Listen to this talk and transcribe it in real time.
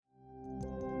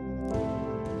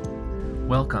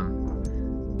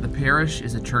Welcome. The Parish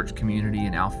is a church community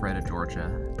in Alpharetta,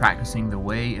 Georgia, practicing the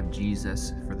way of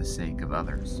Jesus for the sake of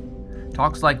others.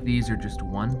 Talks like these are just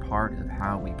one part of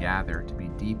how we gather to be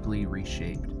deeply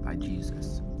reshaped by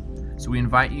Jesus. So we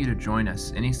invite you to join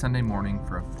us any Sunday morning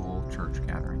for a full church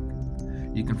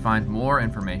gathering. You can find more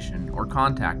information or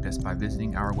contact us by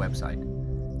visiting our website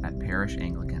at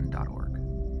parishanglican.org.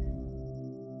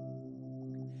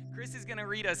 Chris is going to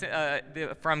read us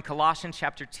from Colossians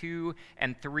chapter 2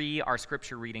 and 3, our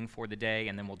scripture reading for the day,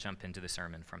 and then we'll jump into the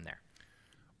sermon from there.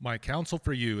 My counsel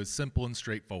for you is simple and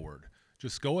straightforward.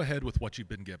 Just go ahead with what you've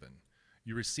been given.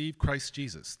 You received Christ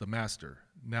Jesus, the Master.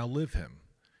 Now live him.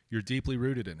 You're deeply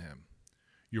rooted in him.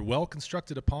 You're well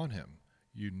constructed upon him.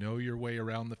 You know your way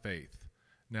around the faith.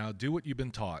 Now do what you've been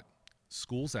taught.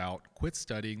 School's out, quit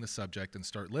studying the subject and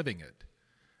start living it.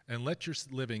 And let your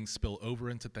living spill over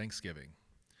into thanksgiving.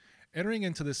 Entering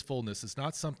into this fullness is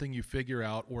not something you figure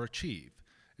out or achieve.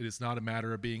 It is not a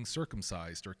matter of being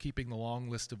circumcised or keeping the long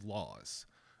list of laws.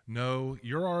 No,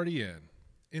 you're already in,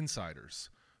 insiders,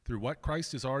 through what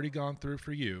Christ has already gone through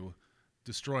for you,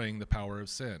 destroying the power of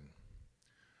sin.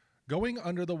 Going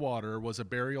under the water was a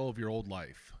burial of your old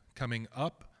life. Coming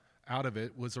up out of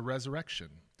it was a resurrection,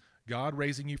 God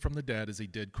raising you from the dead as he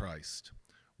did Christ.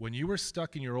 When you were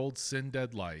stuck in your old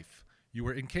sin-dead life, you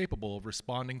were incapable of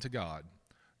responding to God.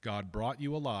 God brought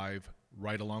you alive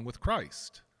right along with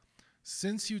Christ.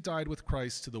 Since you died with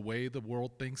Christ to the way the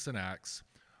world thinks and acts,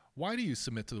 why do you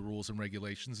submit to the rules and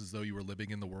regulations as though you were living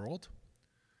in the world?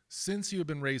 Since you have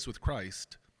been raised with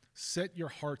Christ, set your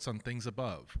hearts on things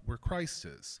above, where Christ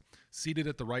is, seated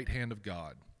at the right hand of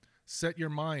God. Set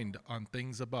your mind on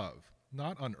things above,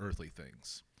 not on earthly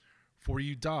things. For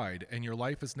you died, and your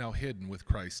life is now hidden with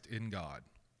Christ in God.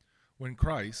 When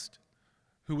Christ,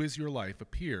 who is your life,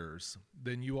 appears,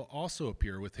 then you will also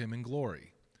appear with him in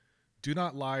glory. Do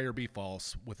not lie or be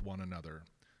false with one another,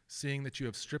 seeing that you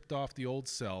have stripped off the old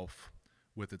self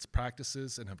with its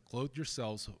practices and have clothed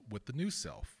yourselves with the new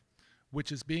self,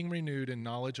 which is being renewed in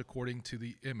knowledge according to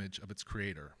the image of its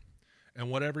creator. And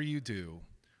whatever you do,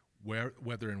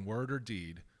 whether in word or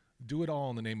deed, do it all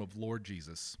in the name of Lord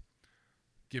Jesus,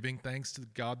 giving thanks to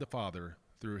God the Father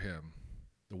through him.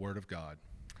 The word of God.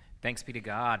 Thanks be to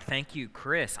God. Thank you,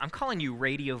 Chris. I'm calling you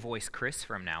Radio Voice Chris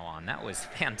from now on. That was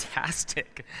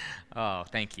fantastic. Oh,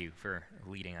 thank you for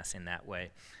leading us in that way.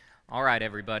 All right,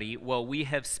 everybody. Well, we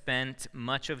have spent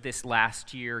much of this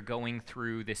last year going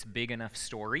through this big enough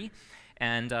story,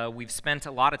 and we've spent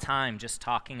a lot of time just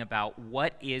talking about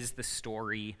what is the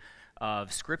story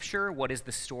of Scripture, what is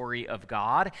the story of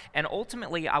God, and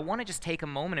ultimately I want to just take a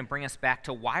moment and bring us back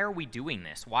to why are we doing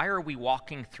this? Why are we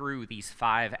walking through these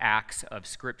 5 acts of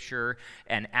Scripture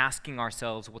and asking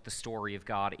ourselves what the story of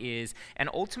God is? And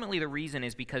ultimately the reason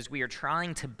is because we are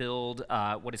trying to build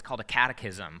what is called a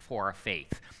catechism for our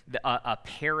faith, a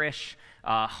parish,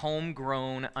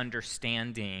 homegrown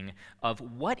understanding of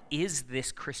what is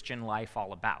this Christian life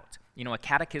all about. You know, a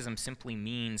catechism simply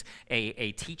means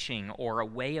a teaching or a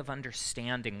way of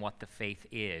understanding what the faith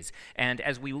is. And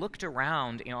as we looked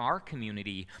around in our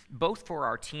community, both for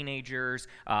our teenagers,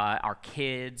 our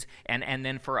kids, and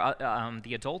then for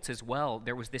the adults as well,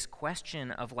 there was this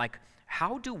question of like,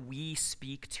 how do we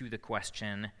speak to the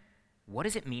question, what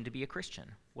does it mean to be a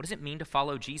Christian? What does it mean to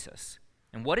follow Jesus?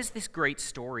 And what is this great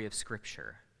story of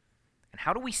Scripture? And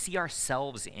how do we see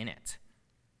ourselves in it?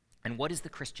 And what is the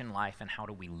Christian life and how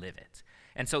do we live it?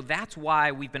 And so that's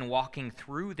why we've been walking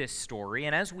through this story.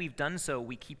 And as we've done so,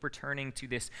 we keep returning to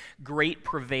this great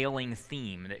prevailing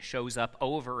theme that shows up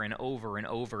over and over and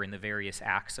over in the various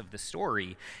acts of the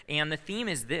story. And the theme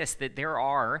is this, that there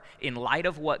are, in light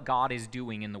of what God is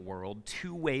doing in the world,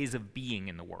 2 ways of being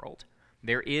in the world.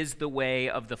 There is the way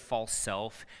of the false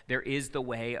self. There is the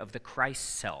way of the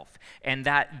Christ self. And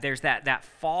that there's that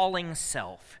falling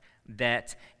self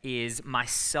that is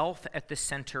myself at the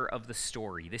center of the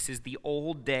story. This is the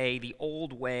old day, the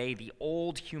old way, the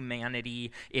old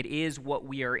humanity. It is what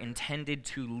we are intended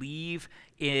to leave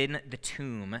in the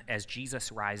tomb as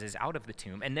Jesus rises out of the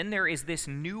tomb. And then there is this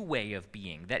new way of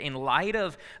being that in light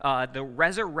of the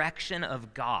resurrection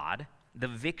of God, the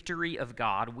victory of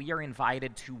God, we are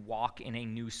invited to walk in a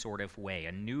new sort of way,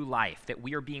 a new life, that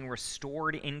we are being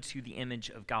restored into the image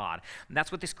of God. And that's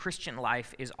what this Christian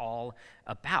life is all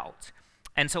about.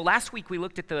 And so last week we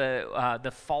looked at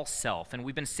the false self, and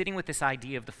we've been sitting with this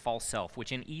idea of the false self,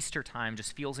 which in Easter time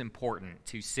just feels important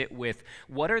to sit with.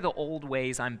 What are the old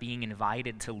ways I'm being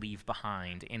invited to leave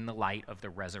behind in the light of the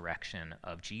resurrection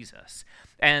of Jesus?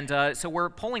 And so we're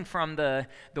pulling from the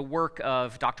work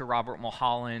of Dr. Robert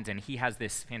Mulholland, and he has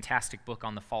this fantastic book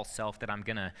on the false self that I'm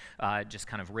going to just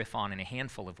kind of riff on in a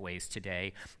handful of ways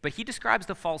today. But he describes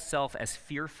the false self as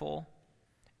fearful,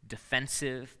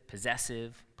 defensive,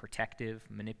 possessive, protective,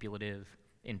 manipulative,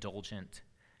 indulgent,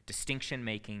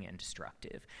 distinction-making, and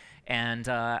destructive. And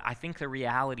I think the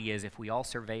reality is if we all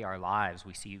survey our lives,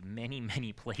 we see many,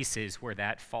 many places where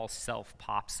that false self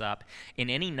pops up in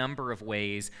any number of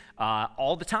ways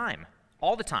all the time.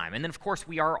 All the time. And then, of course,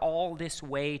 we are all this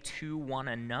way to one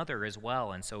another as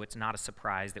well. And so it's not a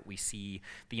surprise that we see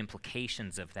the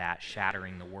implications of that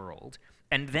shattering the world.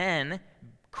 And then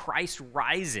Christ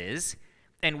rises,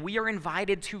 and we are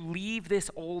invited to leave this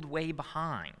old way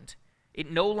behind. It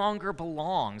no longer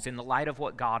belongs in the light of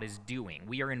what God is doing.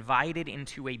 We are invited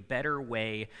into a better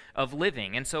way of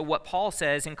living. And so what Paul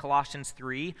says in Colossians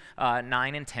 3,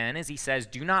 9 and 10 is he says,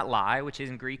 do not lie, which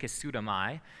in Greek is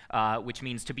pseudomai, which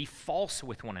means to be false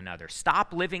with one another.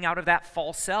 Stop living out of that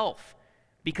false self,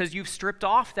 because you've stripped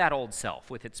off that old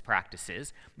self with its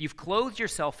practices. You've clothed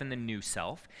yourself in the new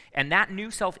self, and that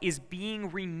new self is being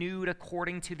renewed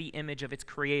according to the image of its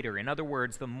creator. In other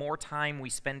words, the more time we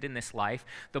spend in this life,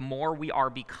 the more we are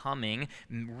becoming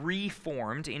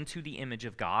reformed into the image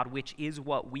of God, which is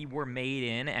what we were made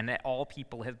in and that all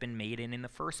people have been made in the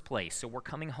first place. So we're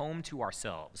coming home to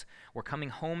ourselves. We're coming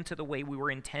home to the way we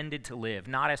were intended to live,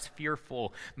 not as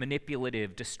fearful,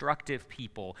 manipulative, destructive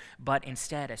people, but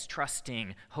instead as trusting,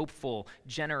 hopeful,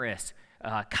 generous,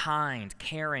 kind,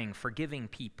 caring, forgiving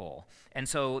people. And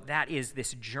so that is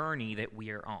this journey that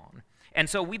we are on. And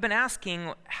so we've been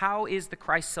asking, how is the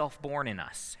Christ self born in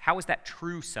us? How is that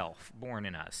true self born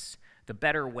in us? The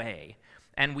better way.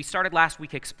 And we started last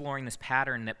week exploring this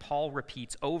pattern that Paul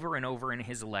repeats over and over in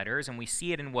his letters, and we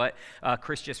see it in what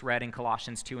Chris just read in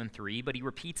Colossians 2 and 3, but he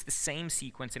repeats the same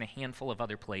sequence in a handful of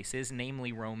other places,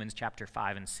 namely Romans chapter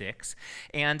 5 and 6.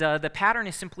 And the pattern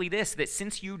is simply this, that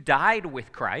since you died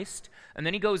with Christ, and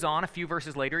then he goes on a few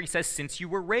verses later, he says, since you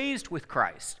were raised with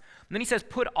Christ. And then he says,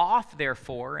 put off,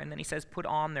 therefore, and then he says, put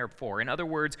on, therefore. In other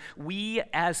words, we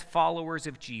as followers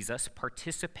of Jesus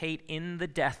participate in the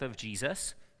death of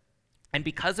Jesus. And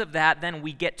because of that, then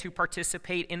we get to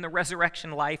participate in the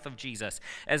resurrection life of Jesus.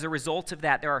 As a result of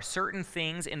that, there are certain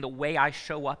things in the way I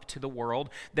show up to the world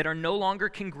that are no longer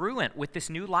congruent with this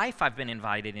new life I've been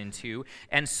invited into.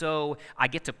 And so I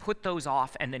get to put those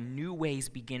off, and the new ways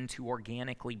begin to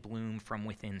organically bloom from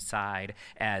within inside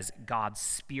as God's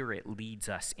Spirit leads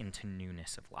us into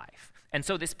newness of life. And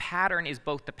so this pattern is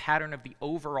both the pattern of the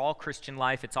overall Christian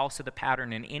life. It's also the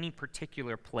pattern in any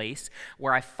particular place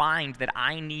where I find that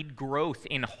I need growth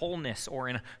in wholeness or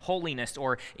in holiness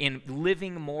or in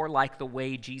living more like the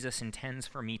way Jesus intends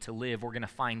for me to live. We're going to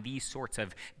find these sorts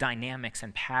of dynamics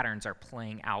and patterns are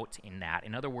playing out in that.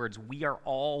 In other words, we are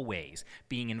always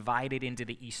being invited into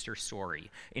the Easter story,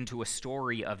 into a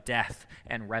story of death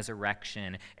and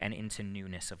resurrection and into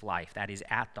newness of life. That is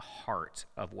at the heart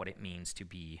of what it means to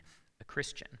be a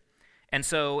Christian. And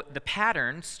so the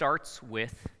pattern starts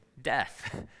with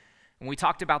death. And we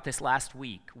talked about this last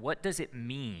week. What does it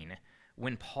mean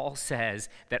when Paul says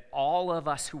that all of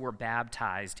us who were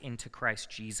baptized into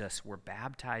Christ Jesus were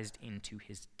baptized into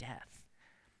his death?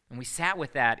 And we sat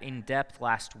with that in depth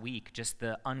last week, just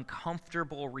the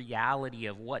uncomfortable reality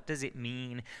of what does it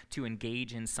mean to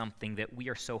engage in something that we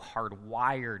are so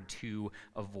hardwired to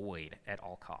avoid at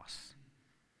all costs.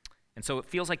 And so it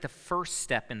feels like the first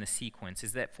step in the sequence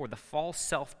is that for the false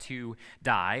self to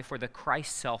die, for the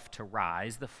Christ self to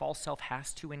rise, the false self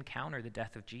has to encounter the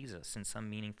death of Jesus in some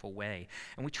meaningful way.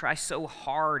 And we try so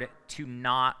hard to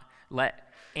not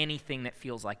let anything that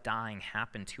feels like dying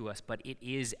happen to us, but it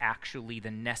is actually the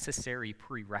necessary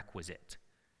prerequisite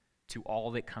to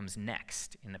all that comes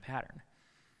next in the pattern.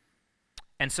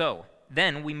 And so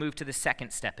then we move to the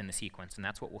second step in the sequence, and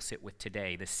that's what we'll sit with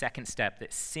today. The second step,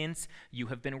 that since you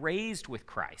have been raised with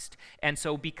Christ. And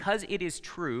so because it is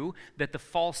true that the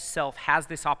false self has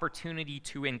this opportunity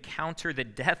to encounter the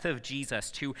death of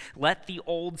Jesus, to let the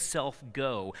old self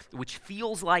go, which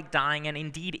feels like dying and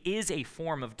indeed is a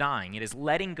form of dying. It is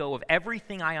letting go of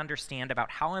everything I understand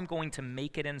about how I'm going to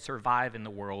make it and survive in the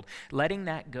world, letting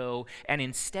that go, and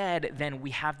instead then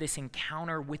we have this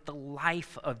encounter with the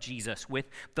life of Jesus, with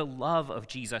the love of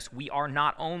Jesus. We are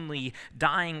not only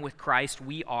dying with Christ,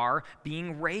 we are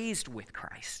being raised with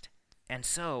Christ. And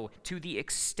so, to the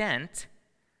extent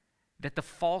that the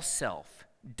false self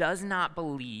does not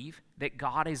believe that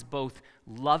God is both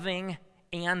loving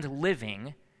and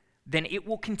living, then it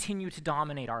will continue to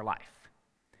dominate our life.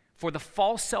 For the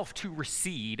false self to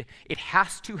recede, it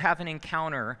has to have an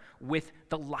encounter with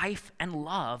the life and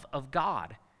love of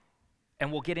God.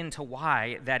 And we'll get into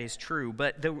why that is true.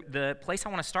 But the place I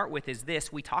want to start with is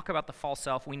this. We talk about the false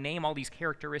self. We name all these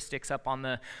characteristics up on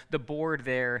the board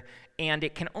there. And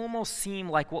it can almost seem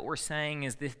like what we're saying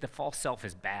is that the false self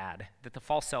is bad, that the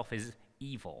false self is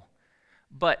evil.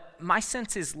 But my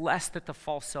sense is less that the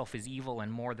false self is evil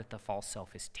and more that the false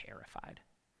self is terrified.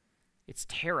 It's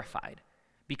terrified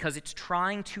because it's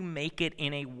trying to make it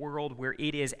in a world where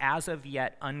it is as of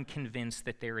yet unconvinced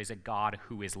that there is a God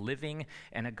who is living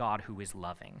and a God who is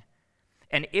loving.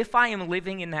 And if I am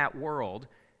living in that world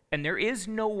and there is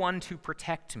no one to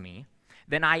protect me,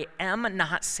 then I am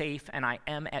not safe and I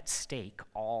am at stake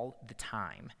all the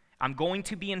time. I'm going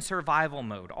to be in survival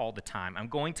mode all the time. I'm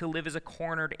going to live as a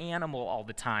cornered animal all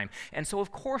the time. And so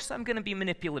of course I'm going to be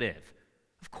manipulative.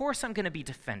 Of course I'm going to be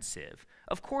defensive.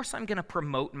 Of course I'm going to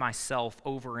promote myself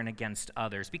over and against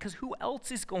others, because who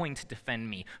else is going to defend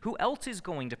me? Who else is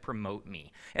going to promote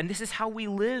me? And this is how we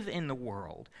live in the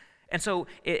world. And so,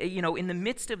 in the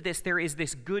midst of this, there is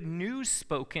this good news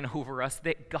spoken over us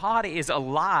that God is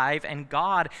alive and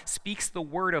God speaks the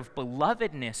word of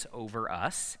belovedness over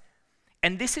us.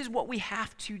 And this is what we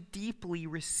have to deeply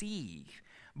receive.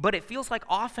 But it feels like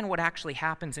often what actually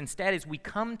happens instead is we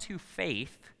come to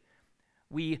faith.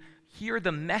 We hear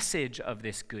the message of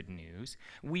this good news,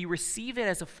 we receive it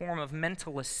as a form of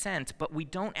mental assent, but we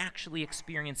don't actually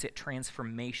experience it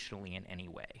transformationally in any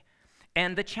way.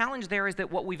 And the challenge there is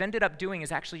that what we've ended up doing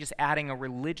is actually just adding a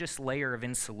religious layer of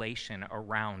insulation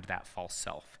around that false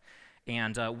self.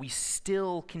 And we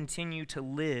still continue to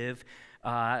live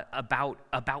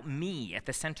about me at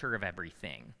the center of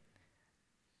everything.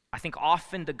 I think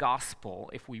often the gospel,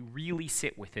 if we really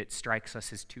sit with it, strikes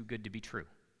us as too good to be true.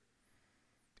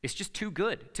 It's just too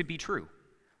good to be true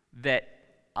that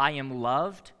I am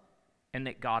loved and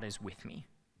that God is with me.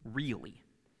 Really.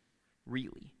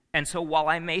 Really. And so while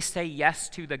I may say yes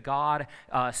to the God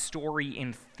story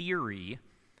in theory,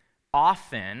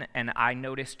 often, and I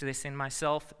noticed this in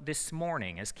myself this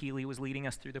morning as Keely was leading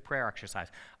us through the prayer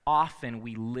exercise, often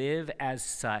we live as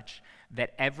such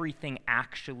that everything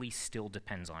actually still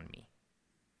depends on me.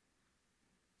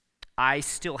 I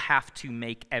still have to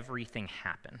make everything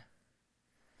happen.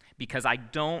 Because I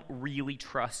don't really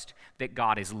trust that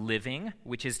God is living,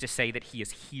 which is to say that he is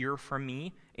here for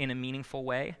me in a meaningful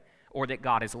way, or that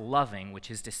God is loving, which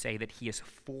is to say that he is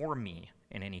for me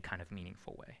in any kind of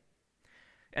meaningful way.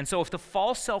 And so if the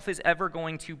false self is ever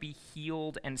going to be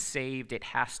healed and saved, it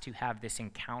has to have this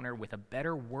encounter with a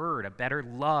better word, a better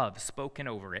love spoken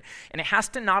over it. And it has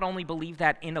to not only believe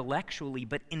that intellectually,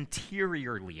 but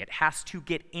interiorly. It has to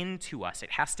get into us.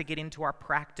 It has to get into our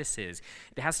practices.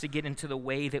 It has to get into the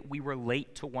way that we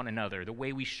relate to one another, the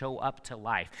way we show up to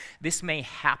life. This may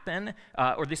happen,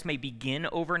 or this may begin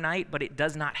overnight, but it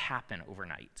does not happen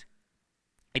overnight.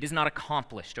 It is not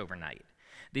accomplished overnight.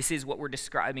 This is what we're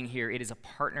describing here. It is a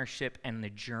partnership and the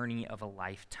journey of a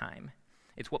lifetime.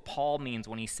 It's what Paul means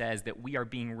when he says that we are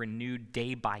being renewed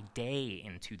day by day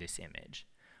into this image.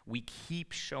 We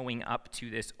keep showing up to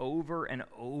this over and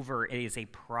over. It is a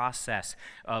process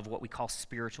of what we call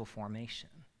spiritual formation.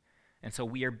 And so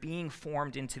we are being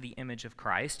formed into the image of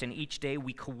Christ, and each day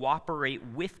we cooperate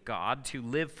with God to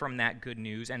live from that good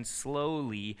news, and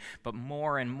slowly, but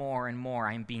more and more and more,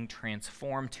 I am being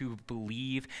transformed to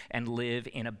believe and live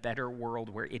in a better world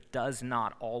where it does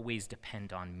not always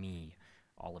depend on me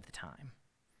all of the time.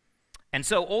 And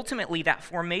so ultimately, that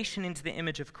formation into the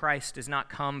image of Christ does not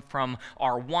come from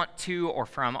our want to or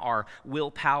from our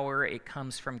willpower. It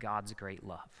comes from God's great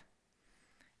love.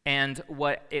 And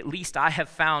what at least I have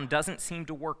found doesn't seem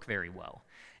to work very well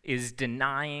is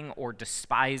denying or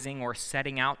despising or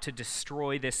setting out to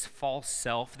destroy this false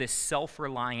self, this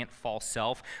self-reliant false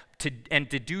self, and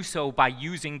to do so by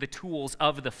using the tools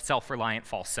of the self-reliant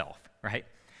false self, right?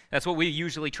 That's what we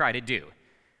usually try to do.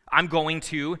 I'm going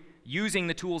to, using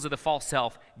the tools of the false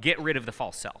self, get rid of the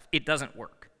false self. It doesn't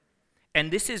work. And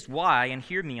this is why, and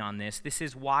hear me on this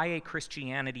is why a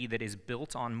Christianity that is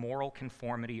built on moral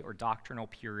conformity or doctrinal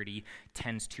purity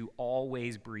tends to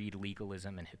always breed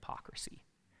legalism and hypocrisy.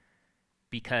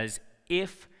 Because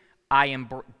if I am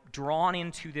drawn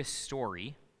into this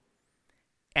story,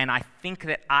 and I think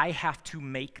that I have to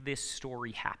make this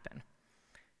story happen,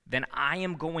 then I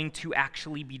am going to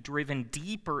actually be driven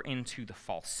deeper into the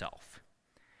false self.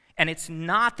 And it's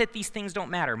not that these things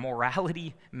don't matter.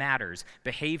 Morality matters.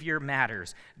 Behavior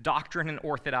matters. Doctrine and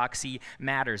orthodoxy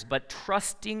matters. But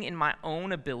trusting in my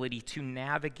own ability to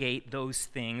navigate those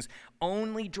things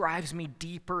only drives me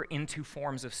deeper into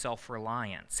forms of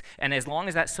self-reliance. And as long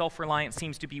as that self-reliance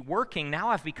seems to be working, now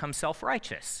I've become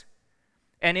self-righteous.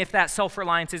 And if that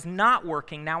self-reliance is not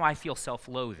working, now I feel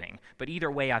self-loathing. But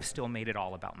either way, I've still made it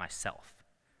all about myself.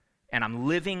 And I'm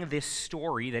living this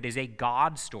story that is a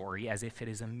God story as if it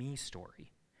is a me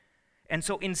story. And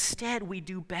so instead, we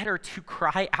do better to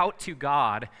cry out to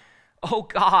God, oh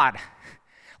God,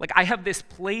 like I have this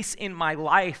place in my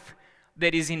life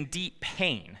that is in deep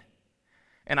pain,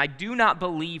 and I do not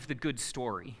believe the good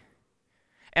story.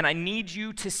 And I need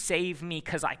you to save me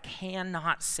because I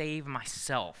cannot save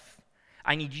myself.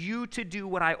 I need you to do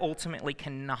what I ultimately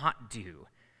cannot do.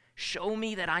 Show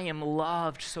me that I am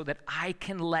loved so that I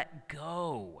can let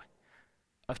go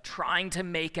of trying to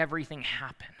make everything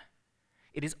happen.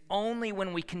 It is only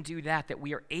when we can do that that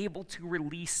we are able to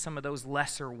release some of those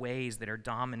lesser ways that are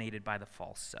dominated by the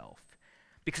false self.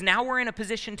 Because now we're in a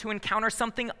position to encounter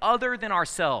something other than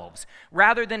ourselves.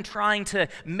 Rather than trying to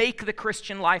make the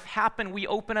Christian life happen, we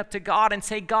open up to God and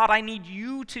say, God, I need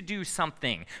you to do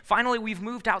something. Finally, we've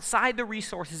moved outside the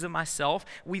resources of myself.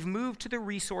 We've moved to the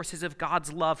resources of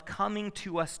God's love coming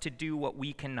to us to do what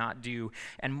we cannot do.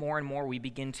 And more we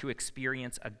begin to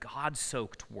experience a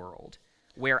God-soaked world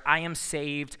where I am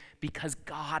saved because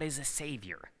God is a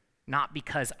savior, not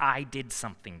because I did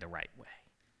something the right way.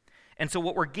 And so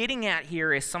what we're getting at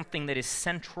here is something that is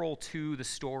central to the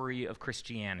story of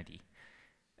Christianity,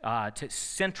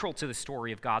 central to the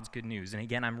story of God's good news. And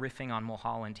again, I'm riffing on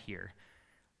Mulholland here.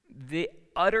 The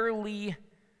utterly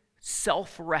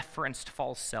self-referenced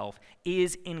false self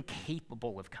is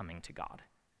incapable of coming to God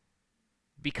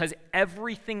because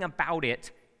everything about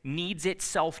it needs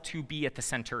itself to be at the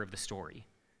center of the story.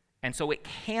 And so it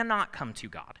cannot come to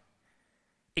God.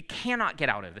 It cannot get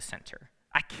out of the center.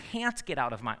 I can't get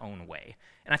out of my own way.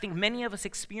 And I think many of us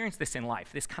experience this in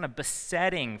life, this kind of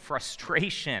besetting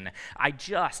frustration. I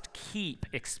just keep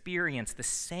experience the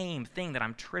same thing that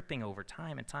I'm tripping over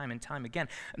time and time again.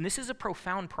 And this is a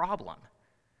profound problem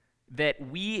that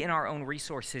we in our own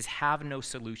resources have no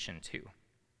solution to.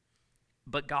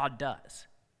 But God does.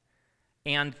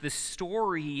 And the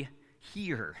story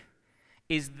here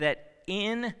is that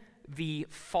in the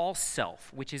false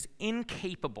self, which is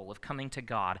incapable of coming to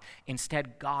God,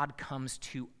 instead God comes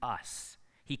to us.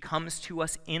 He comes to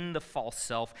us in the false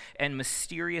self and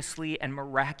mysteriously and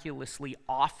miraculously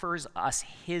offers us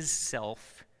his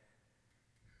self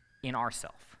in our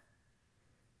self.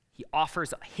 He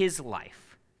offers his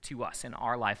life to us in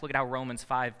our life. Look at how Romans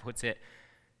 5 puts it.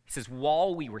 He says,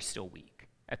 while we were still weak,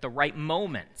 at the right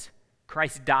moment,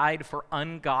 Christ died for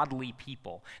ungodly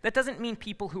people. That doesn't mean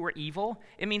people who are evil.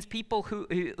 It means people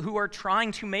who are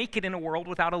trying to make it in a world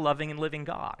without a loving and living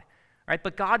God. Right?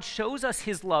 But God shows us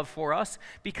his love for us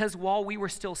because while we were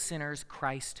still sinners,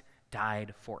 Christ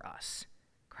died for us.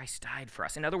 Christ died for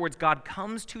us. In other words, God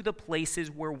comes to the places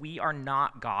where we are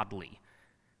not godly.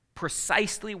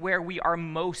 Precisely where we are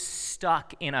most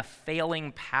stuck in a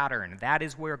failing pattern. That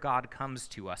is where God comes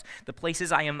to us. The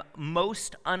places I am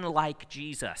most unlike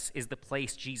Jesus is the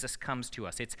place Jesus comes to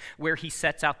us. It's where he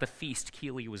sets out the feast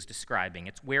Keeley was describing.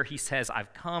 It's where he says,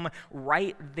 I've come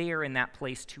right there in that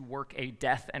place to work a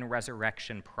death and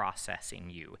resurrection process in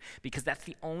you. Because that's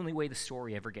the only way the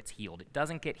story ever gets healed. It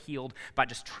doesn't get healed by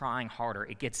just trying harder.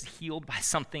 It gets healed by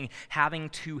something having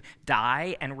to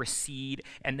die and recede,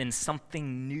 and then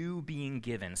something new being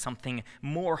given, something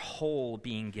more whole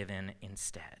being given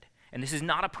instead. And this is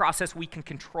not a process we can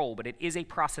control, but it is a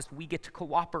process we get to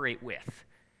cooperate with.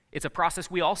 It's a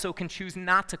process we also can choose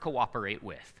not to cooperate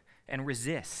with and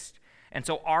resist. And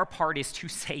so our part is to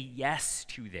say yes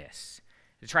to this,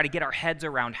 to try to get our heads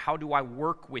around how do I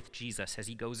work with Jesus as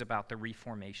he goes about the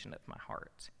reformation of my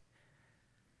heart.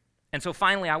 And so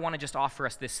finally, I want to just offer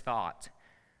us this thought,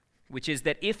 which is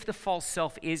that if the false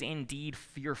self is indeed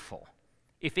fearful,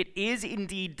 if it is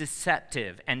indeed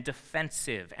deceptive and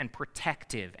defensive and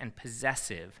protective and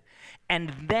possessive,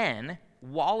 and then,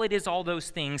 while it is all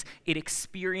those things, it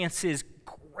experiences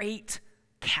great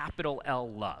capital L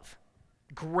love,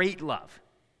 great love,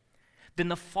 then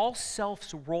the false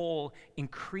self's role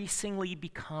increasingly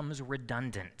becomes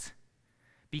redundant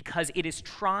because it is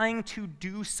trying to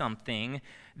do something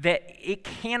that it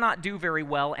cannot do very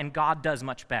well and God does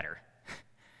much better.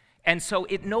 And so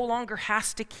it no longer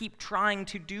has to keep trying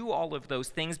to do all of those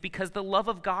things because the love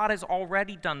of God has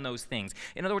already done those things.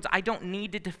 In other words, I don't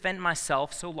need to defend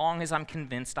myself so long as I'm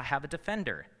convinced I have a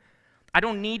defender. I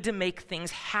don't need to make things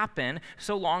happen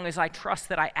so long as I trust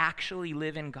that I actually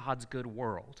live in God's good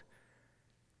world.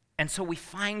 And so we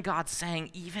find God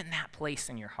saying, even that place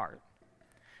in your heart,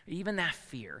 even that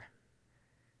fear,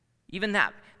 even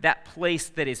that place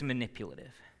that is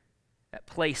manipulative, that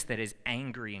place that is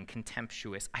angry and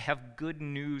contemptuous, I have good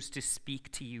news to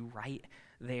speak to you right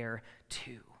there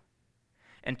too.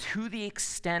 And to the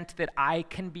extent that I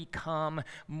can become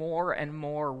more and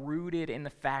more rooted in the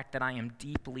fact that I am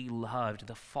deeply loved,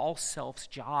 the false self's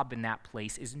job in that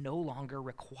place is no longer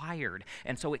required.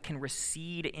 And so it can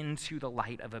recede into the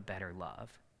light of a better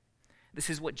love. This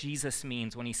is what Jesus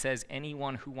means when he says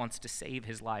anyone who wants to save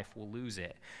his life will lose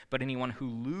it, but anyone who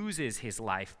loses his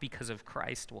life because of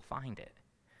Christ will find it.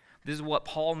 This is what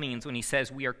Paul means when he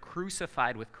says we are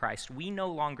crucified with Christ. We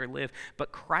no longer live,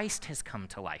 but Christ has come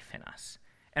to life in us.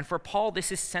 And for Paul,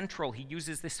 this is central. He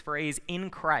uses this phrase, in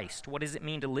Christ. What does it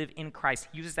mean to live in Christ?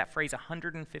 He uses that phrase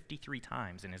 153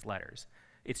 times in his letters.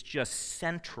 It's just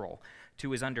central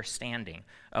to his understanding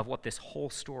of what this whole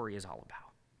story is all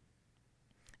about.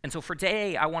 And so for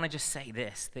today, I want to just say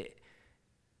this, that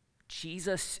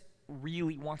Jesus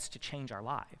really wants to change our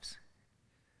lives.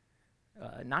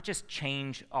 Not just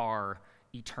change our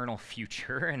eternal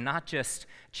future and not just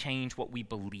change what we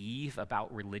believe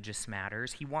about religious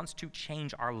matters. He wants to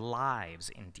change our lives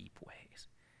in deep ways.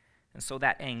 And so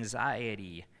that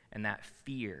anxiety and that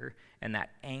fear and that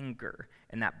anger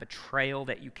and that betrayal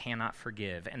that you cannot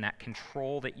forgive and that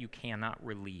control that you cannot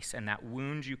release and that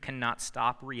wound you cannot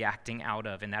stop reacting out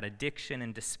of and that addiction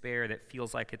and despair that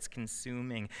feels like it's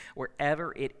consuming,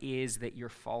 wherever it is that your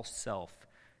false self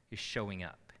is showing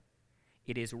up,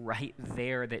 it is right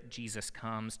there that Jesus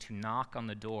comes to knock on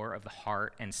the door of the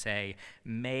heart and say,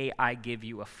 may I give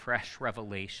you a fresh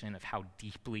revelation of how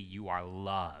deeply you are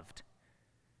loved.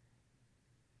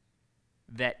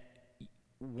 That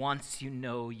once you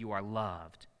know you are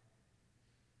loved,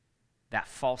 that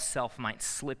false self might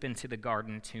slip into the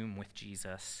garden tomb with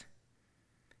Jesus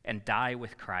and die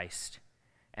with Christ,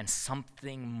 and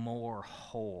something more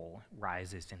whole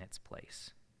rises in its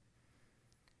place.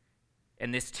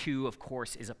 And this, too, of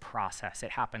course, is a process. It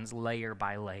happens layer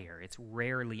by layer. It's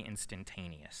rarely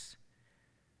instantaneous.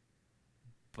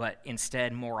 But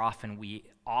instead, more often, we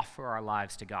offer our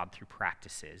lives to God through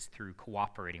practices, through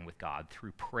cooperating with God,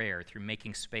 through prayer, through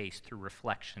making space, through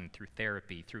reflection, through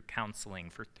therapy, through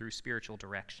counseling, through spiritual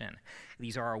direction.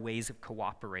 These are our ways of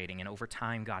cooperating, and over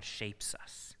time, God shapes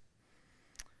us.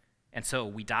 And so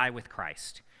we die with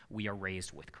Christ. We are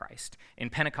raised with Christ. In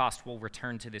Pentecost, we'll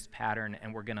return to this pattern,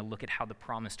 and we're going to look at how the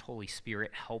promised Holy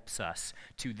Spirit helps us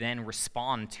to then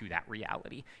respond to that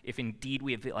reality. If indeed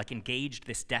we have engaged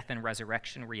this death and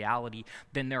resurrection reality,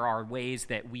 then there are ways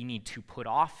that we need to put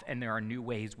off, and there are new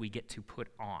ways we get to put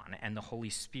on. And the Holy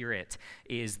Spirit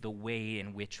is the way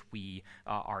in which we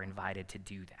are invited to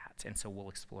do that. And so we'll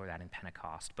explore that in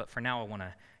Pentecost. But for now, I want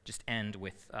to just end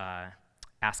with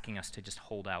asking us to just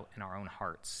hold out in our own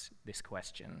hearts this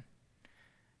question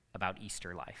about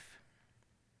Easter life,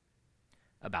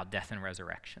 about death and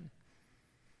resurrection,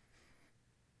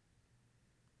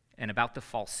 and about the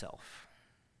false self.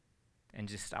 And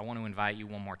just, I want to invite you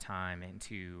one more time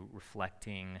into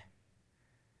reflecting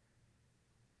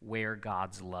where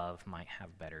God's love might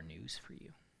have better news for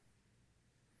you.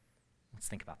 Let's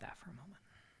think about that for a moment.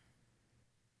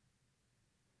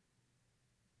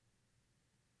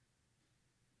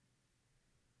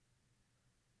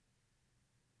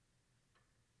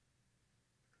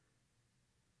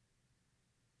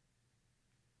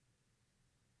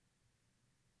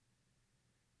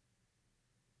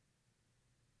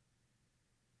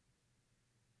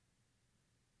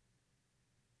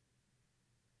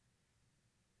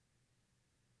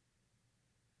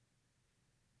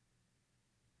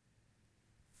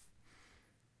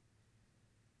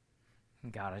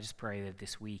 God, I just pray that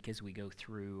this week as we go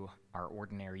through our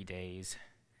ordinary days,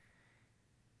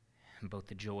 both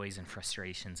the joys and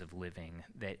frustrations of living,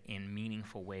 that in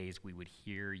meaningful ways we would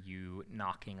hear you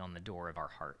knocking on the door of our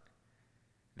heart,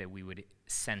 that we would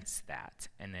sense that,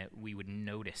 and that we would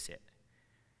notice it,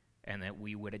 and that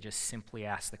we would just simply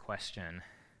ask the question,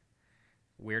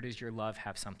 where does your love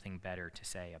have something better to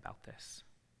say about this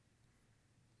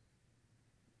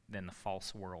than the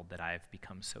false world that I've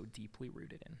become so deeply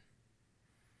rooted in?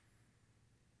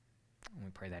 And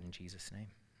we pray that in Jesus' name.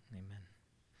 Amen.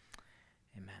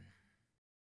 Amen.